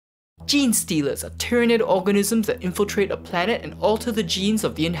Genestealers are tyranid organisms that infiltrate a planet and alter the genes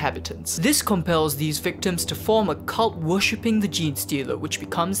of the inhabitants. This compels these victims to form a cult worshipping the Genestealer, which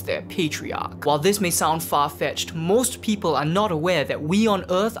becomes their Patriarch. While this may sound far-fetched, most people are not aware that we on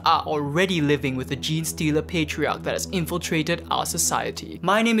Earth are already living with a Genestealer Patriarch that has infiltrated our society.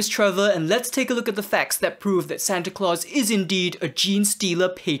 My name is Trevor, and let's take a look at the facts that prove that Santa Claus is indeed a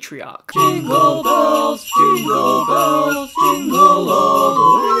Genestealer Patriarch. Jingle bells, jingle bells, jingle all the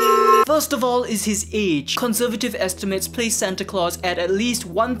way. First of all is his age. Conservative estimates place Santa Claus at least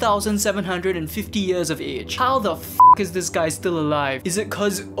 1,750 years of age. How the f is this guy still alive? Is it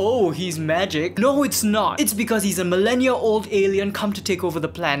cause, oh, he's magic? No, it's not. It's because he's a millennia-old alien come to take over the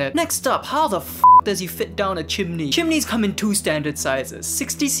planet. Next up, how the f does he fit down a chimney? Chimneys come in two standard sizes,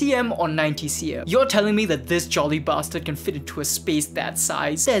 60 cm or 90 cm. You're telling me that this jolly bastard can fit into a space that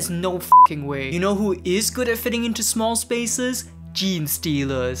size? There's no f***ing way. You know who is good at fitting into small spaces?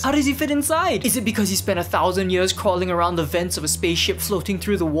 Genestealers. How does he fit inside? Is it because he spent 1,000 years crawling around the vents of a spaceship floating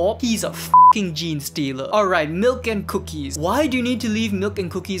through the warp? He's a fucking Genestealer. Alright, milk and cookies. Why do you need to leave milk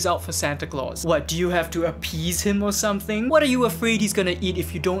and cookies out for Santa Claus? What, do you have to appease him or something? What are you afraid he's gonna eat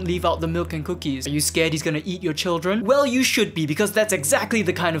if you don't leave out the milk and cookies? Are you scared he's gonna eat your children? Well, you should be, because that's exactly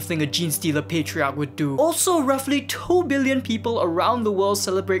the kind of thing a Genestealer Patriarch would do. Also, roughly 2 billion people around the world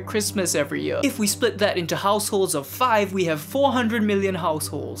celebrate Christmas every year. If we split that into households of 5, we have 400 million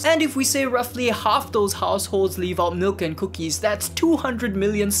households. And if we say roughly half those households leave out milk and cookies, that's 200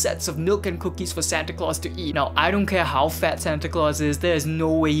 million sets of milk and cookies for Santa Claus to eat. Now, I don't care how fat Santa Claus is, there's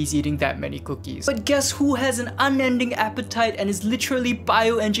no way he's eating that many cookies. But guess who has an unending appetite and is literally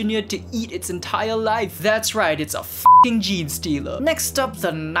bioengineered to eat its entire life? That's right, it's a f***ing Genestealer. Next up,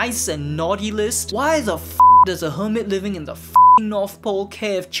 the nice and naughty list. Why the f*** does a hermit living in the North Pole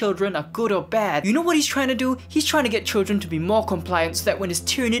care if children are good or bad? You know what he's trying to do? He's trying to get children to be more compliant so that when his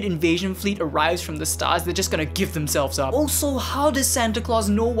Tyranid invasion fleet arrives from the stars, they're just gonna give themselves up. Also, how does Santa Claus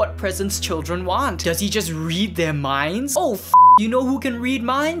know what presents children want? Does he just read their minds? Oh, you know who can read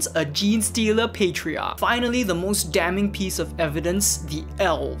minds? A Genestealer Patriarch. Finally, the most damning piece of evidence, the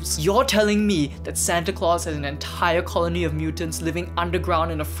elves. You're telling me that Santa Claus has an entire colony of mutants living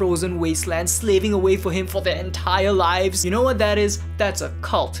underground in a frozen wasteland, slaving away for him for their entire lives? You know what that is? That's a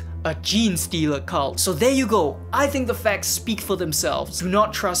cult. A Genestealer cult. So there you go. I think the facts speak for themselves. Do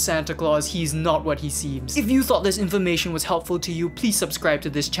not trust Santa Claus, he's not what he seems. If you thought this information was helpful to you, please subscribe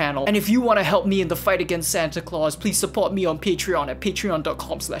to this channel. And if you want to help me in the fight against Santa Claus, please support me on Patreon at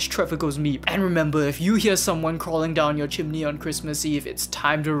patreon.com/TrevorGoesMeep. And remember, if you hear someone crawling down your chimney on Christmas Eve, it's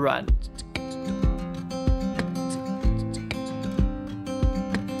time to run.